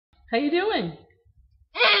How you doing?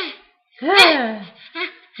 Yeah,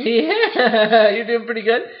 you're doing pretty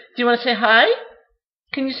good. Do you want to say hi?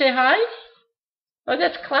 Can you say hi? Oh,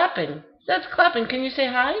 that's clapping. That's clapping. Can you say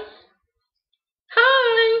hi?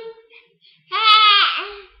 Hi.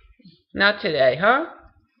 Not today, huh?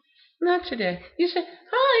 Not today. You say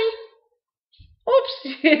hi. Oops,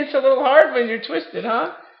 it's a little hard when you're twisted,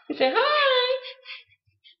 huh? You say hi.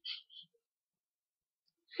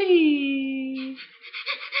 Hey.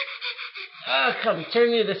 Oh, come,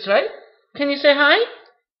 turn you this way. Can you say hi?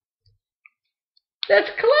 That's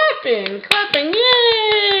clapping. Clapping.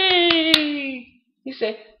 Yay. You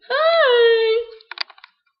say hi.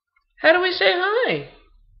 How do we say hi?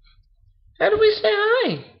 How do we say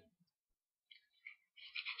hi?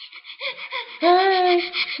 Hi. You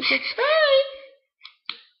say hi.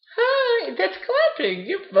 Hi. That's clapping.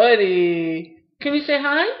 You're funny. Can you say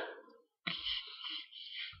hi?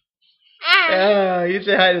 Oh, you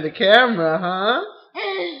say hi to the camera, huh?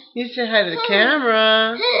 You say hi to the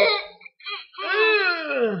camera.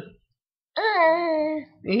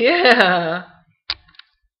 Yeah.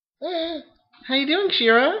 How you doing,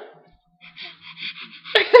 Shira?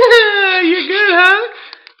 You're good, huh?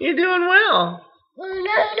 You're doing well.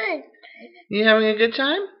 You having a good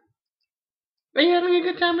time? Are you having a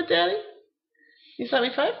good time with Daddy? You saw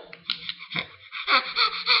me fight?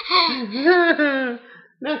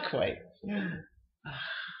 Not quite.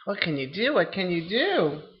 What can you do? What can you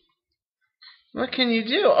do? What can you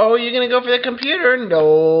do? Oh, you're going to go for the computer?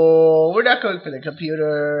 No, we're not going for the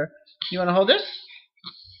computer. You want to hold this?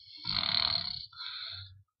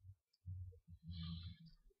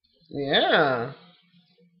 Yeah.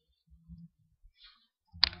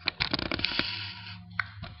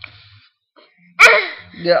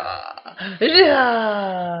 Yeah.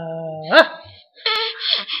 Yeah.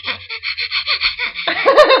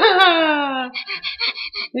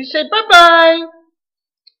 You say bye-bye.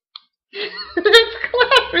 That's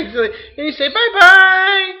clapping. And you say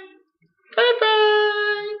bye-bye.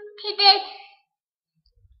 Bye-bye.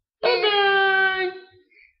 Bye-bye.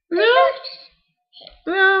 No?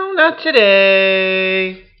 No, not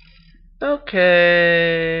today.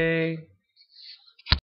 Okay.